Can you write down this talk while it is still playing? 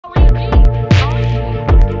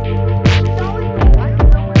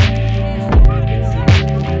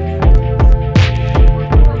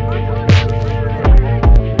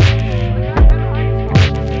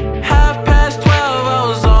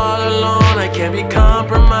can't be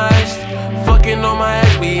compromised. Fucking on my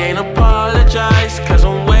ex, we ain't apologize. Cause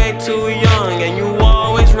I'm way too young and you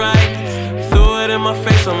always right. Threw it in my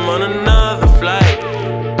face, I'm on another flight.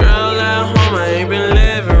 Girl at home, I ain't been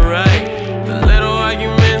living right. The little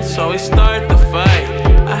arguments always start the fight.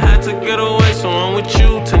 I had to get away, so I'm with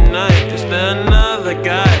you tonight. Is there another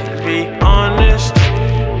guy? Be honest,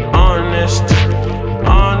 honest,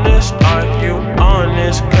 honest. Are you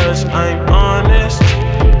honest? Cause I'm honest,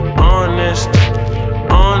 honest,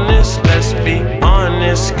 honest. Let's be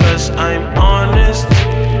honest, cause I'm honest,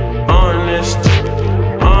 honest,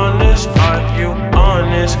 honest. Are you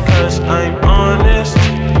honest? Cause I'm honest,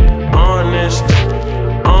 honest,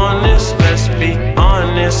 honest. Let's be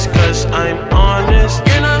honest, cause I'm honest.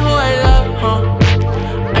 You're not who I love,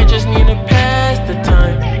 huh? I just need to pass the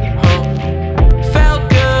time, huh? Felt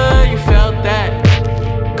good, you felt that.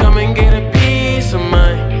 Come and get a piece of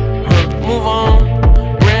mine, huh? Move on,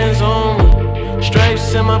 brands on me.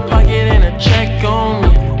 Stripes in my pocket and a check on me.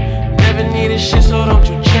 Never needed shit, so don't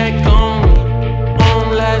you check on me.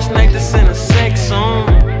 Home last night to send a sex on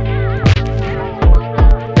me.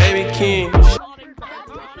 Baby King,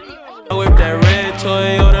 I whip that red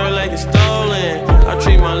Toyota like it's stolen. I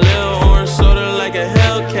treat my little orange soda like a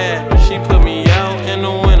Hellcat. She put me out in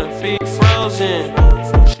the winter, feet frozen.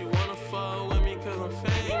 She wanna fuck with me cause I'm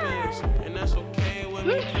famous, and that's okay with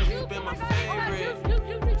me cause you been my favorite.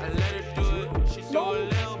 I let her do it, she do a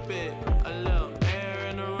little bit. A little air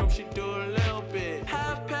in the room, she do a little bit.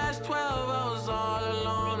 12:30, I was all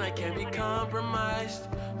alone, I can't be compromised.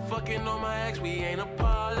 Fucking on my ex, we ain't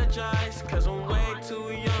apologize. Cause I'm way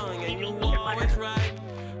too young and you always right.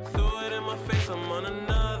 Threw it in my face, I'm on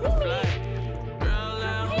another flight. Girl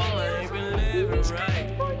at home, I ain't been living right.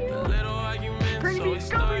 The little arguments always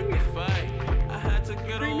start the fight. I had to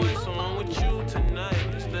get away, so I'm with you tonight.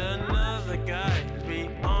 Is there another guy? Be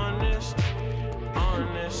honest,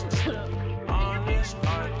 honest, honest.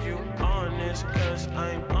 Are you honest? Cause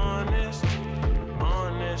I'm honest,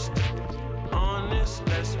 honest, honest.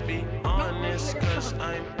 Let's be honest, cause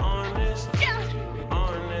I'm honest,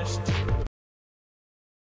 honest,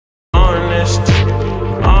 honest,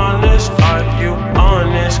 honest. Are you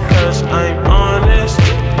honest? Cause I'm honest,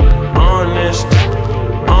 honest,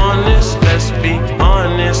 honest. Let's be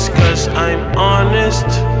honest, cause I'm honest.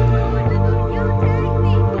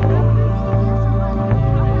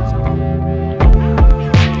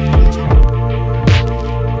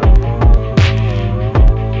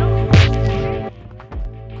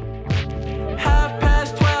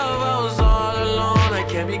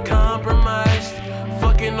 Be compromised.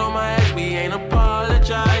 Fucking on my ex, we ain't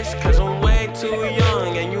apologize. Cause I'm way too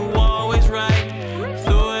young and you always right.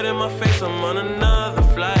 Threw it in my face, I'm on another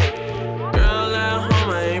flight. Girl at home,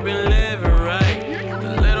 I ain't been living right.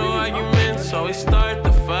 The little arguments always start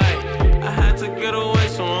the fight. I had to get away,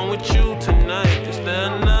 so I'm with you tonight. Is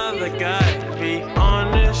there another guy? Be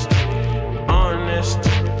honest, honest,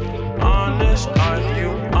 honest. Are you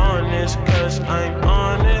honest? Cause I'm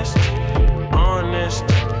honest, honest,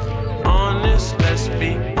 honest. Let's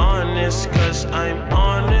be honest, cause I'm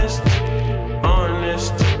honest,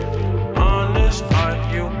 honest, honest.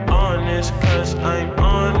 Are you honest? Cause I'm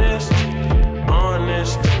honest,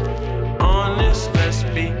 honest, honest. Let's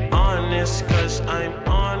be honest, cause I'm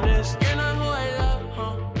honest.